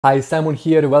Hi, Simon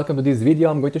here. Welcome to this video.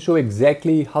 I'm going to show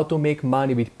exactly how to make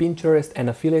money with Pinterest and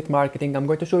affiliate marketing. I'm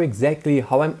going to show exactly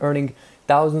how I'm earning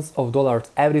thousands of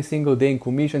dollars every single day in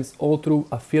commissions, all through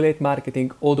affiliate marketing,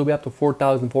 all the way up to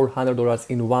 $4,400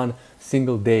 in one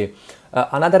single day.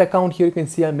 Another account here, you can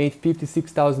see I made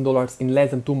 $56,000 in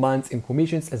less than 2 months in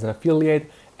commissions as an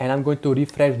affiliate. And I'm going to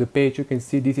refresh the page. You can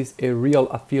see this is a real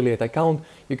affiliate account.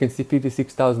 You can see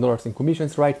 $56,000 in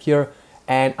commissions right here.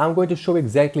 And I'm going to show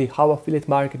exactly how affiliate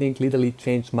marketing literally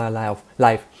changed my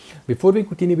life. Before we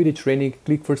continue with the training,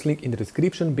 click first link in the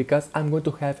description because I'm going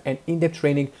to have an in-depth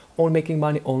training on making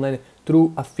money online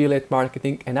through affiliate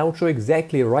marketing, and I will show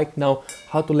exactly right now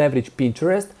how to leverage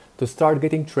Pinterest to start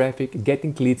getting traffic,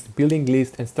 getting leads, building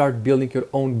lists, and start building your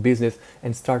own business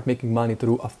and start making money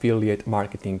through affiliate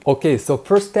marketing. Okay, so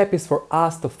first step is for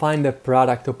us to find a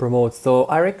product to promote. So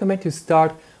I recommend you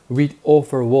start with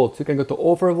Overvolt. So you can go to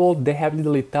Overvolt. They have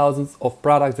literally thousands of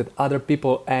products that other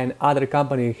people and other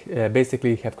companies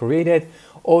basically have created.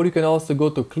 Or you can also go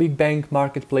to ClickBank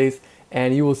Marketplace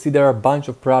and you will see there are a bunch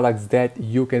of products that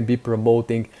you can be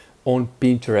promoting on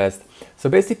Pinterest. So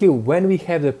basically, when we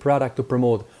have the product to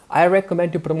promote, I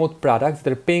recommend you promote products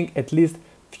that are paying at least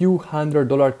few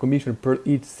 $100 commission per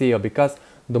each sale, because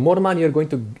the more money you're going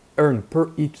to earn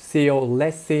per each sale,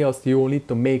 less sales you will need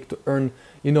to make to earn,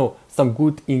 some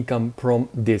good income from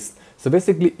this. So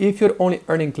basically, if you're only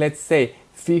earning, let's say,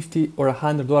 $50 or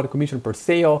 $100 commission per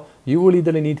sale, you will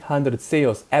literally need 100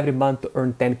 sales every month to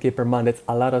earn 10K per month. That's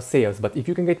a lot of sales. But if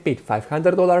you can get paid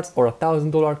 $500 or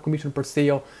 $1,000 commission per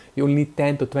sale, you will need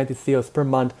 10 to 20 sales per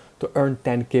month to earn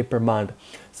 10K per month.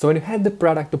 So when you have the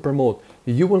product to promote,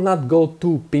 you will not go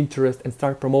to Pinterest and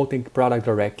start promoting product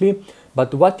directly.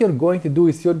 But what you're going to do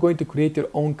is you're going to create your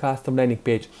own custom landing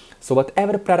page. So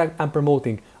whatever product I'm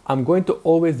promoting, I'm going to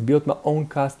always build my own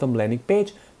custom landing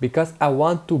page because I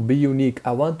want to be unique.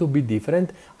 I want to be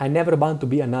different. I never want to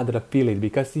be another affiliate,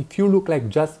 because if you look like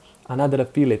just another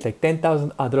affiliate, like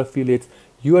 10,000 other affiliates,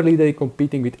 you are literally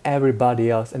competing with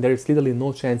everybody else and there is literally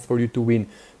no chance for you to win.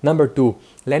 Number two,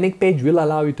 landing page will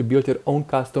allow you to build your own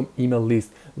custom email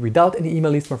list. Without an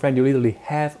email list, my friend, you literally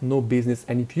have no business.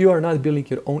 And if you are not building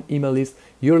your own email list,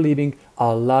 you're leaving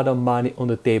a lot of money on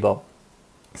the table.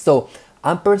 So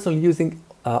I'm personally using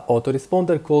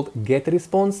autoresponder called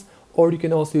GetResponse, or you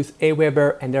can also use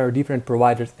Aweber, and there are different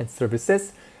providers and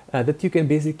services that you can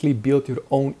basically build your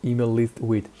own email list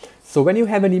with. So when you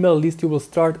have an email list, you will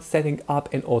start setting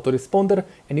up an autoresponder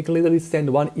and you can literally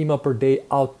send one email per day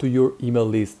out to your email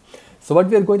list. So what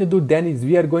we are going to do then is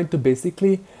we are going to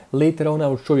basically, later on I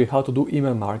will show you how to do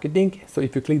email marketing. So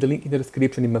if you click the link in the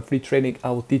description in my free training,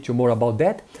 I will teach you more about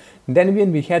that. Then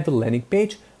when we have the landing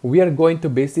page, we are going to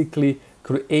basically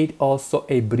create also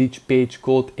a bridge page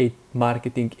called a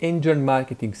marketing engine,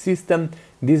 marketing system.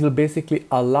 This will basically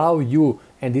allow you,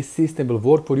 and this system will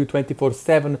work for you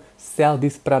 24/7, sell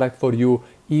this product for you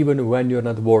even when you're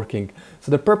not working.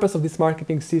 So the purpose of this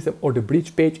marketing system or the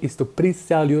bridge page is to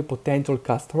pre-sell your potential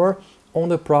customer on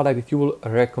the product that you will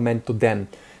recommend to them.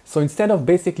 So instead of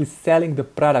basically selling the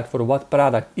product for what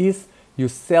product is, you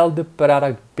sell the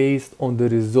product based on the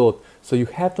result. So you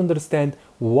have to understand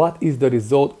what is the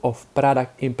result of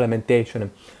product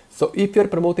implementation. So if you're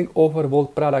promoting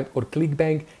Overvolt product or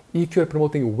ClickBank, if you're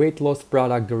promoting weight loss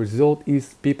product, the result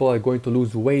is people are going to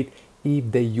lose weight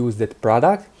if they use that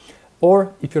product.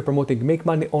 Or if you're promoting make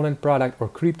money online product or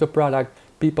crypto product,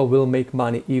 people will make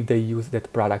money if they use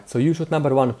that product. So you should,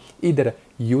 number one, either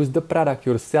use the product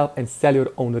yourself and sell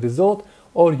your own result,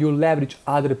 or you leverage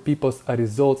other people's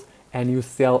results and you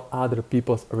sell other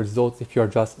people's results if you're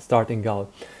just starting out.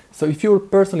 So if you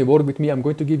personally work with me, I'm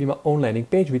going to give you my own landing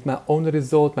page with my own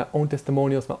result, my own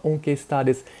testimonials, my own case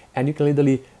studies, and you can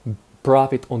literally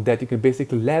profit on that. You can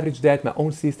basically leverage that, my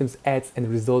own systems, ads, and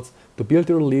results to build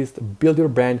your list, build your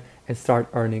brand, and start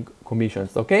earning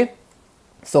commissions, okay?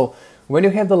 So when you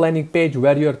have the landing page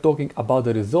where you are talking about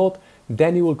the result,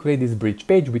 then you will create this bridge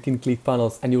page within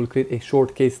ClickFunnels and you will create a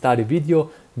short case study video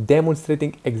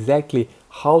demonstrating exactly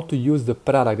how to use the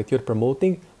product that you're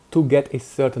promoting to get a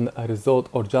certain result,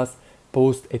 or just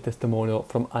post a testimonial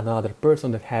from another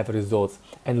person that have results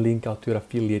and link out to your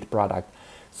affiliate product.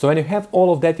 So when you have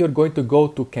all of that, you're going to go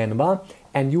to Canva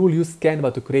and you will use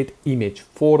Canva to create image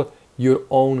for your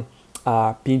own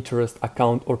Pinterest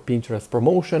account or Pinterest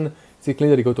promotion. So you can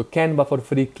literally go to Canva for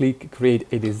free, click create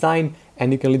a design,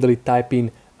 and you can literally type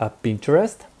in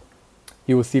Pinterest.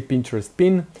 You will see Pinterest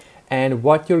pin. And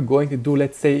what you're going to do,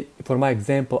 let's say for my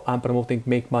example, I'm promoting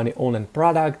make money online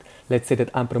product. Let's say that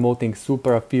I'm promoting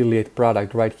super affiliate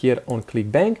product right here on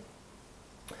ClickBank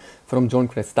from John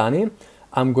Crestani.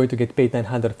 I'm going to get paid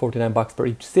 $949 per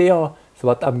each sale. So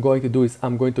what I'm going to do is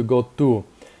I'm going to go to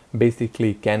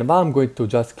basically Canva. I'm going to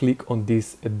just click on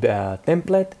this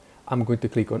template. I'm going to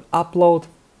click on upload,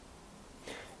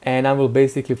 and I will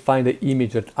basically find the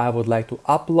image that I would like to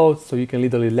upload. So you can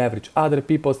literally leverage other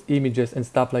people's images and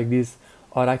stuff like this,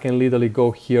 or I can literally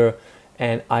go here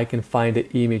and I can find the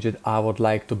image that I would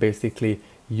like to basically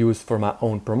use for my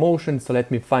own promotion. So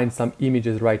let me find some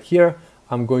images right here.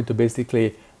 I'm going to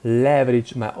basically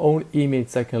leverage my own image.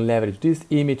 So I can leverage this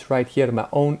image right here, my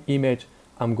own image.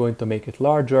 I'm going to make it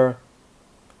larger.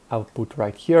 I'll put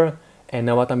right here. And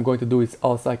now what I'm going to do is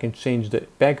also I can change the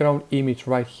background image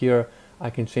right here. I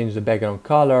can change the background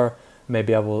color.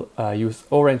 Maybe I will use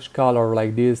orange color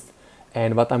like this.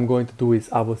 And what I'm going to do is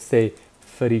I will say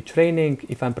free training.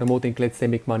 If I'm promoting, let's say,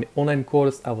 Make Money online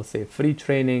course, I will say free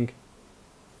training.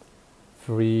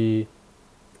 Free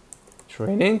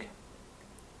training.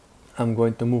 I'm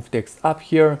going to move text up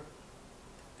here,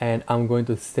 and I'm going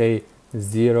to say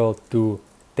 0 to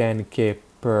 10K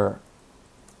per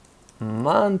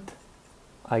month.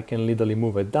 I can literally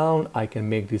move it down. I can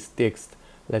make this text,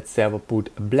 let's say I will put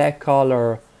a black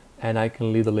color, and I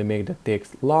can literally make the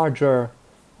text larger.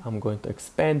 I'm going to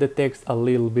expand the text a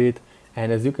little bit,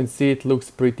 and as you can see, it looks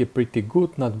pretty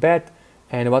good, not bad.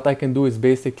 And what I can do is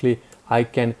basically I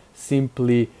can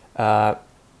simply go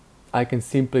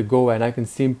and I can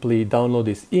simply download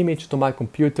this image to my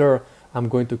computer. I'm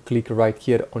going to click right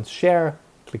here on share,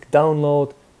 click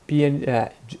download.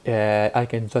 I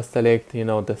can just select, you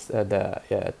know,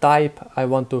 the type I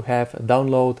want to have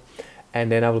download,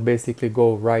 and then I will basically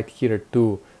go right here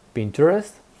to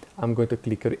Pinterest. I'm going to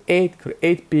click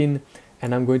create pin,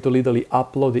 and I'm going to literally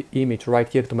upload the image right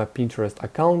here to my Pinterest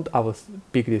account. I will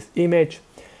pick this image,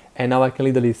 and now I can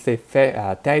literally say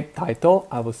title.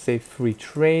 I will say free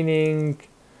training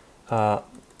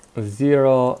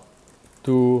 0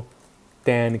 to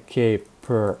 10K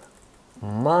per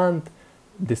month.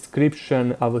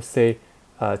 Description, I will say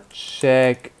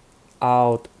check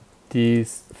out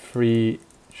this free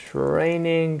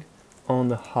training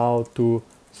on how to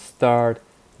start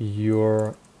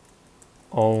your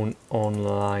own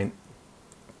online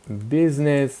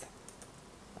business.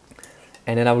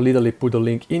 And then I will literally put the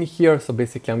link in here. So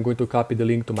basically I'm going to copy the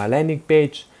link to my landing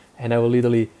page, and I will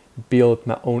literally build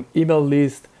my own email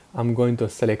list. I'm going to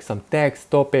select some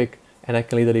text topic, and I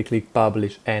can literally click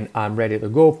publish, and I'm ready to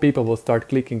go. People will start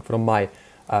clicking from my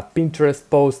Pinterest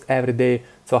post every day.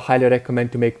 So I highly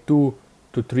recommend to make 2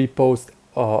 to 3 posts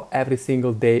every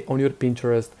single day on your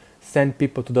Pinterest. Send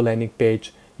people to the landing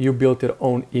page. You build your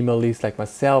own email list like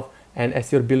myself, and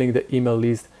as you're building the email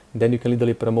list, then you can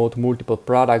literally promote multiple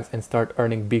products and start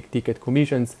earning big ticket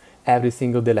commissions every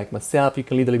single day like myself. You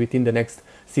can literally within the next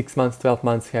 6 months, 12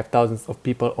 months have thousands of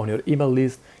people on your email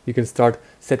list. You can start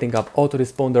setting up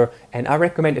autoresponder, and I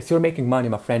recommend, as you're making money,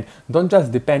 my friend, don't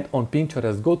just depend on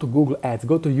Pinterest. Go to Google Ads,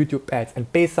 go to YouTube Ads,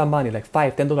 and pay some money like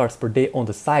 $5–10 per day on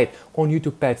the side on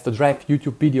YouTube Ads to drive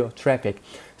YouTube video traffic.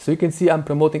 So you can see I'm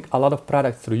promoting a lot of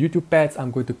products through YouTube Ads.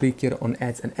 I'm going to click here on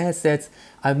ads and assets.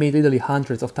 I've made literally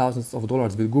hundreds of thousands of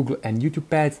dollars with Google and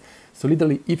YouTube Ads. So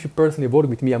literally, if you personally work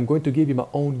with me, I'm going to give you my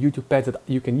own YouTube Ads that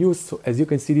you can use. So as you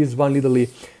can see, this one literally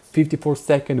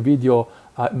 54-second video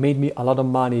made me a lot of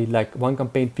money, like one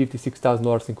campaign,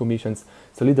 $56,000 in commissions.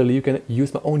 So literally you can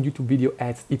use my own YouTube video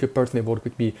ads if you personally work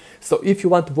with me. So if you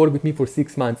want to work with me for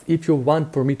 6 months, if you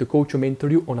want for me to coach you, mentor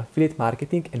you on affiliate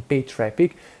marketing and paid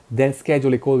traffic, then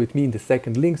schedule a call with me in the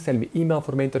second link. Send me email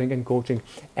for mentoring and coaching,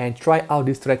 and try out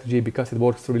this strategy because it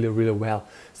works really well.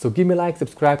 So give me a like,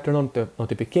 subscribe, turn on the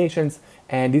notifications,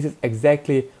 and this is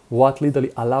exactly what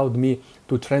literally allowed me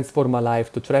to transform my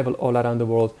life, to travel all around the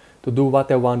world, to do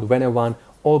what I want, when I want,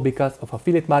 all because of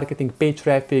affiliate marketing, paid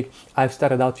traffic. I've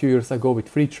started out a few years ago with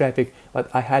free traffic, but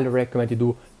I highly recommend you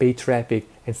do paid traffic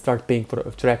and start paying for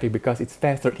traffic because it's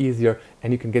faster, easier,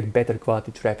 and you can get better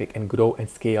quality traffic and grow and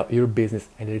scale your business,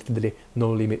 and there's literally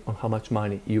no limit on how much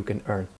money you can earn.